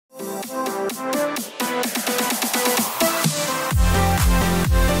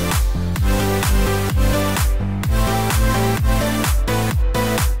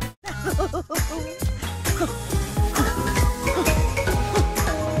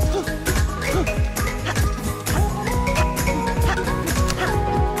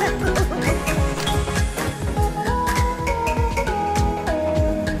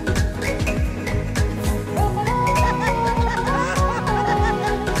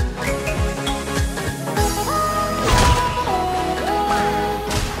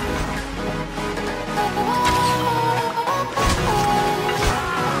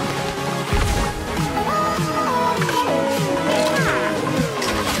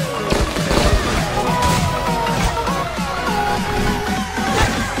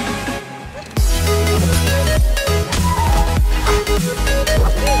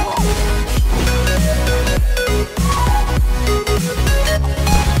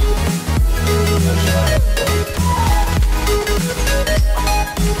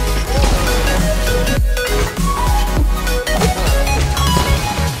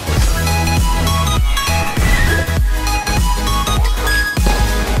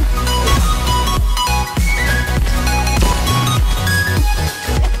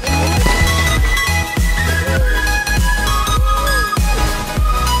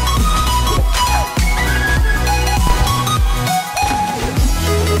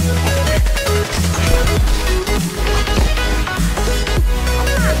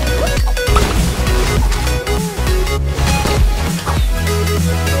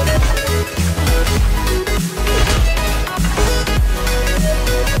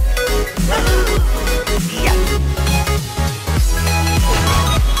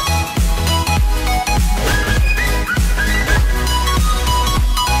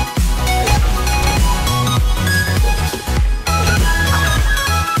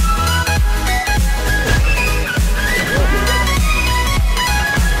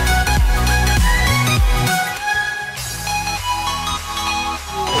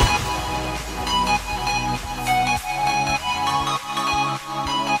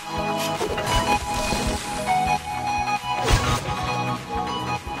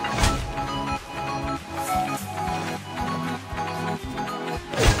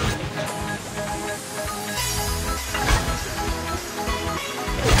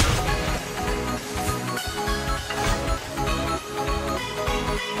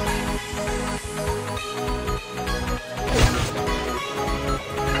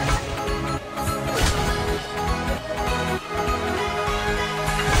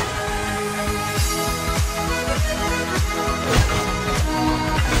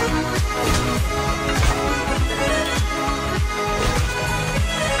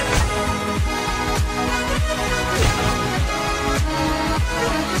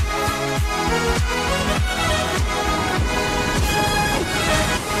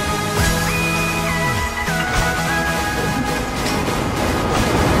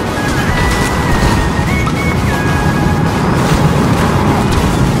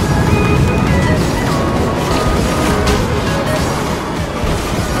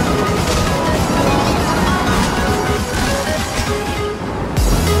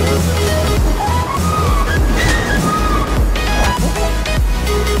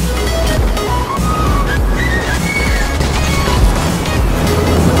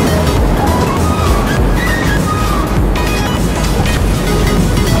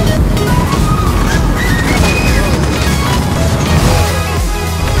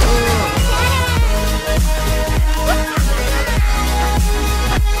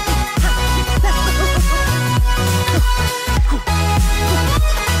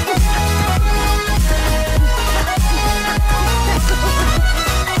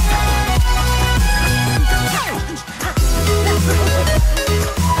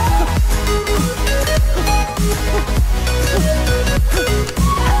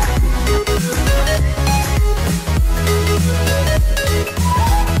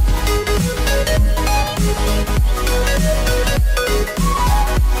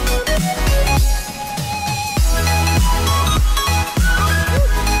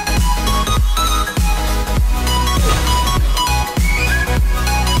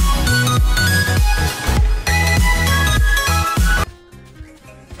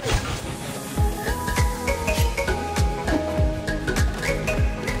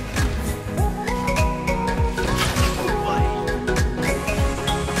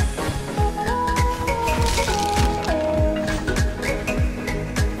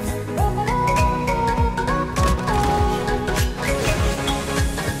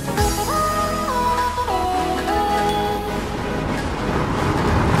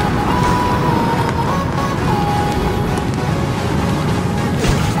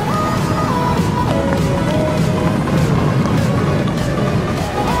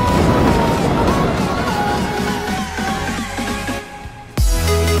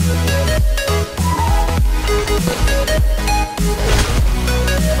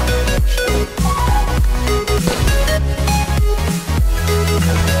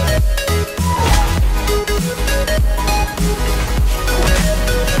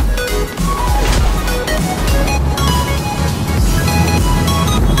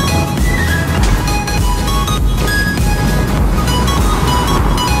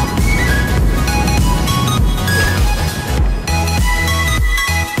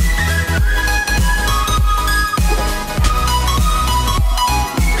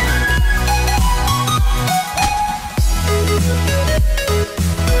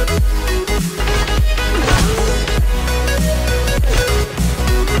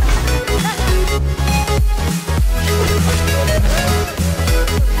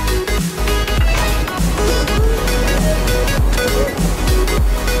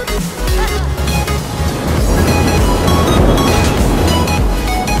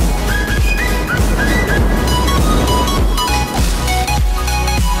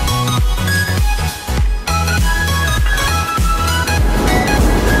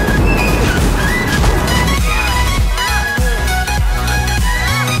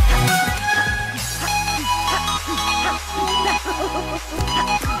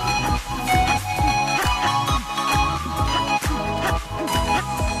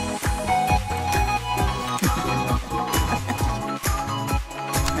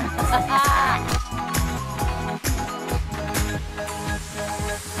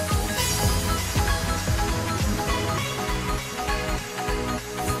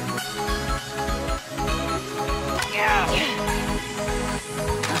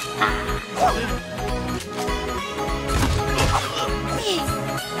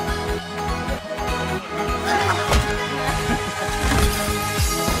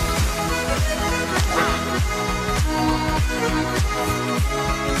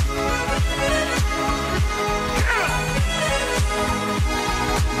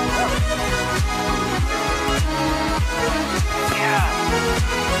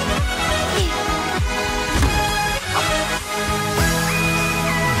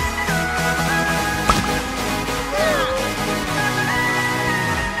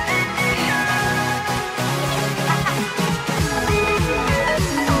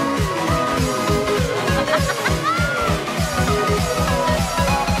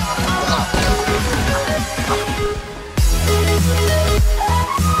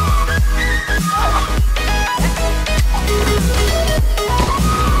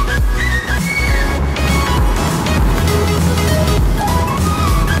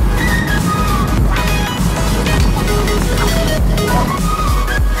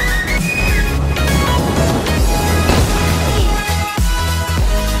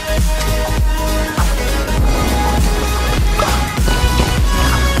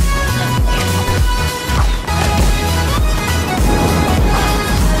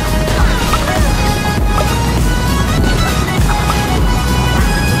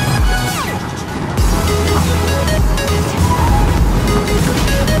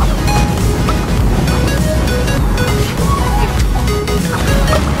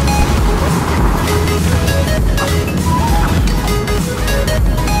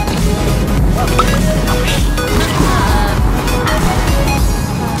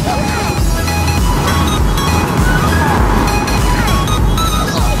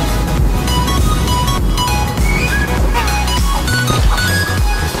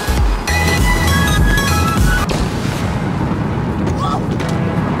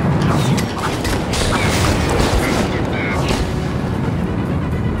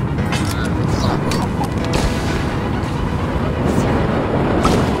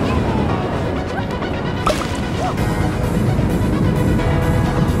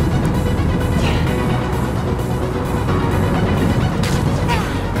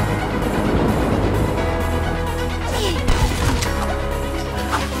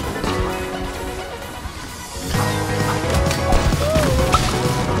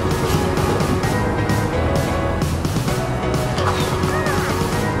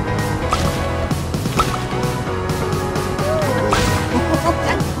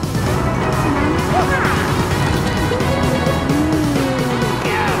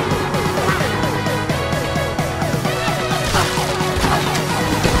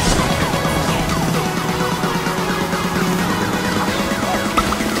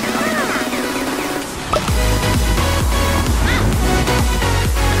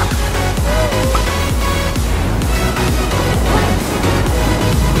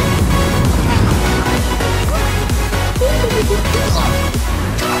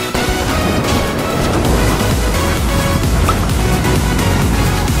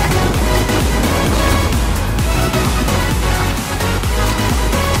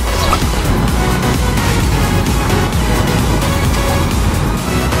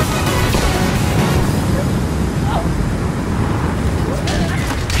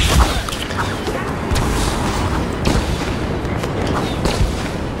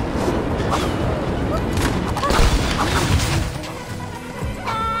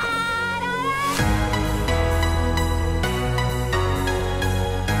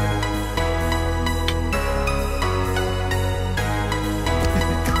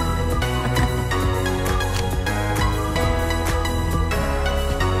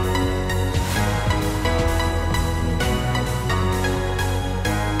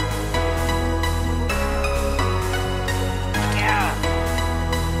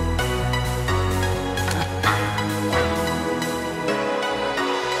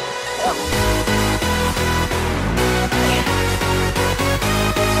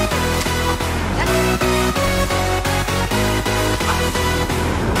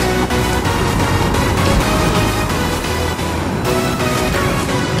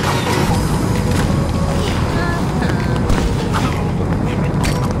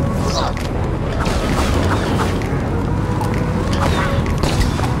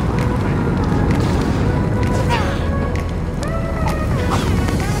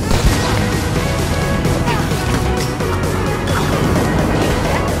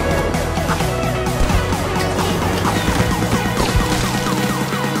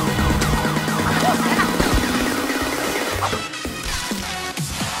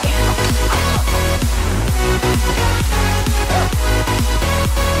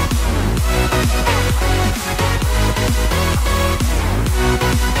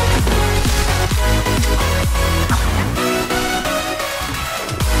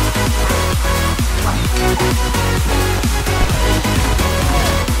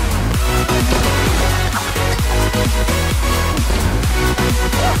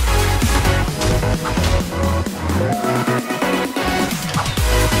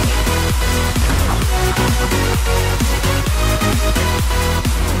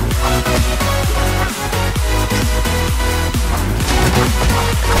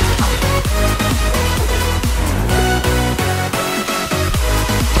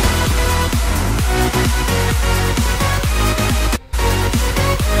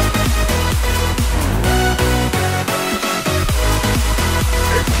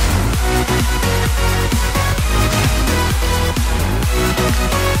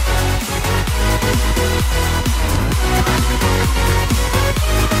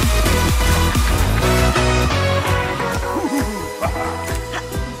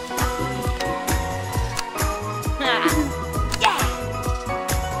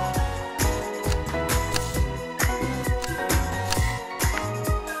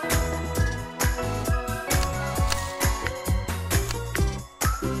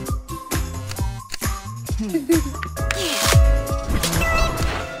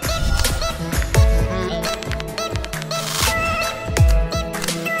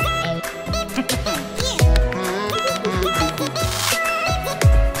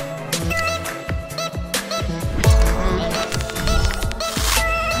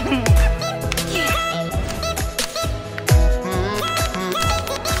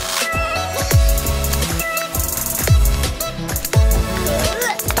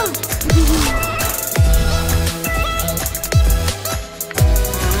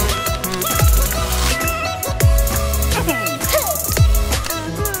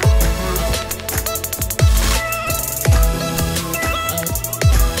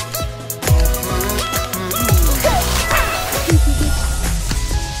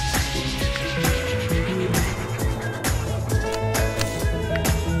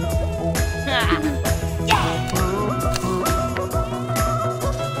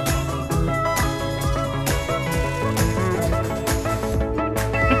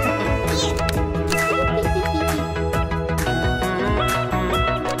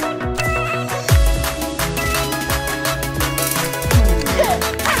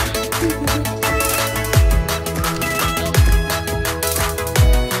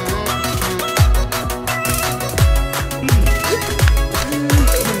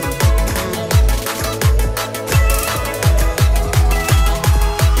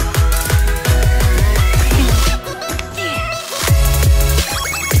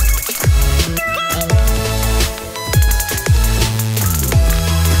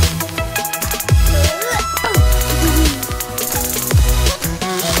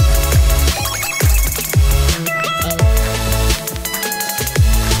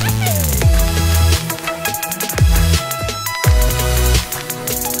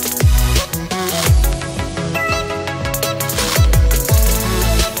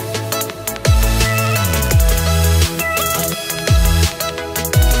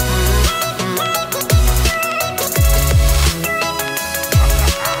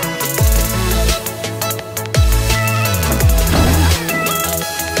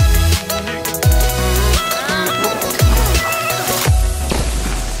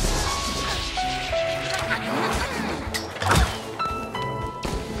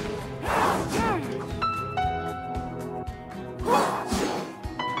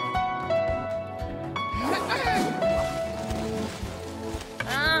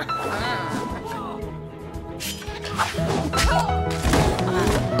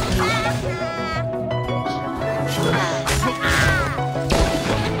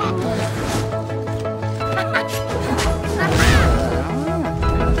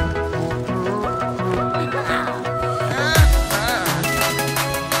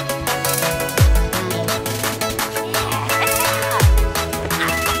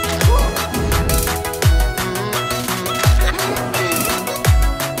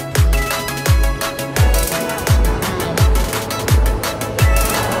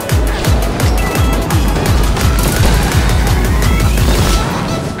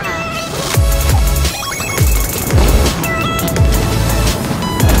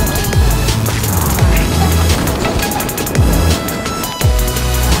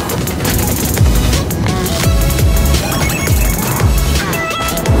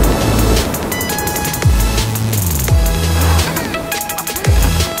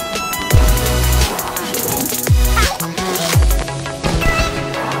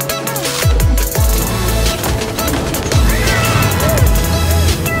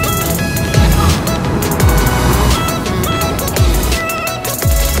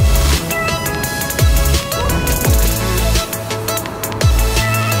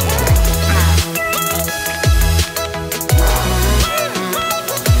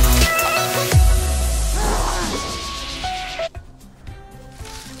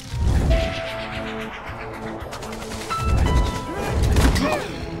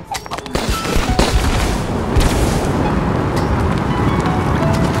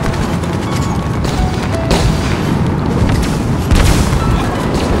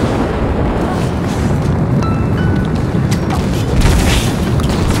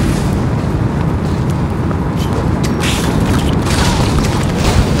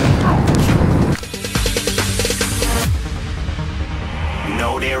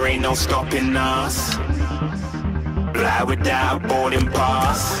stopping us. Fly without boarding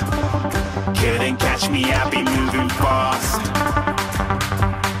pass. Couldn't catch me, I be moving fast.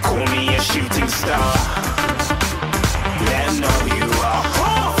 Call me a shooting star. Let 'em know you are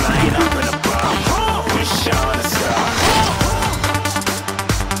flying up in a bar. Wish on a star.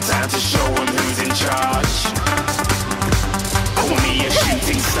 Time to show 'em who's in charge. Call me a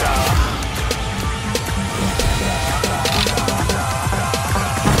shooting star.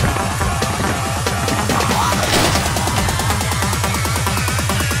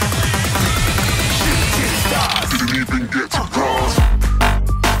 Even get to cross.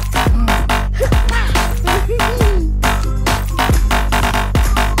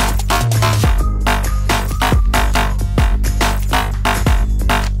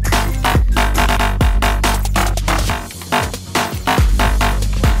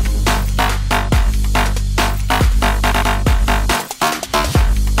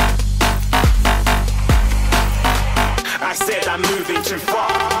 I said I'm moving too far.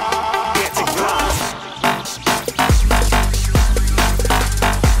 Get to glass.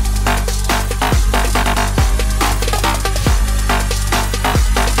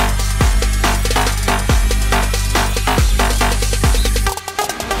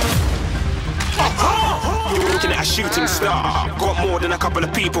 A shooting star. Got more than a couple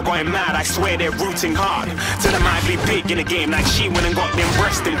of people going mad, I swear they're rooting hard. Tell them I'd be big in the game like she went and got them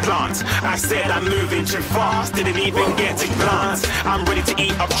breast implants. I said I'm moving too fast, didn't even get to glance. I'm ready to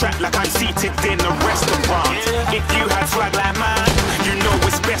eat up track like I'm seated in a restaurant. If you had swag like mine, you know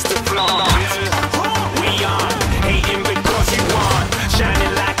it's best to flaunt. We aren't hating because you aren't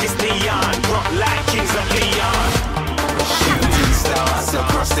shining like it's neon, rock like kings of Leon. Shooting stars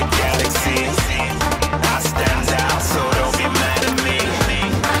across the galaxy. I stand out, so don't be mad at me.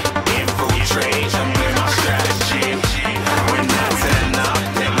 Infiltrate, I'm with my strategy. When I turn up,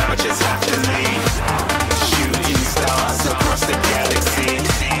 then I just have to leave. Shooting stars across the galaxy.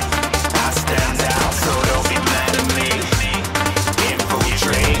 I stand out, so don't be mad at me.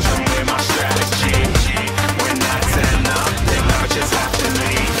 Infiltrate, I'm with my strategy. When I turn up, then I just have to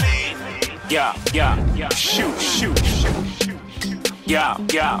leave. Yeah, shoot, shoot, shoot. Yeah,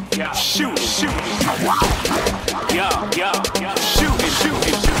 shoot, shoot. Yeah, shoot, shoot,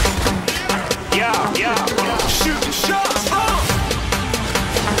 shoot. Yeah, shoot, shots.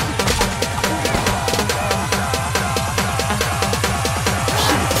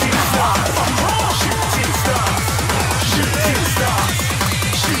 Shooting stars, shooting stars, shooting stars,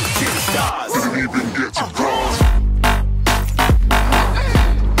 shooting stars. Didn't even get to cross.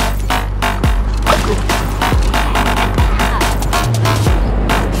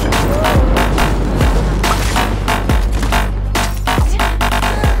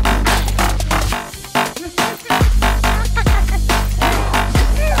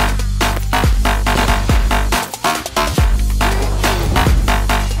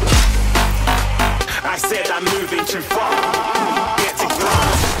 I said I'm moving too far.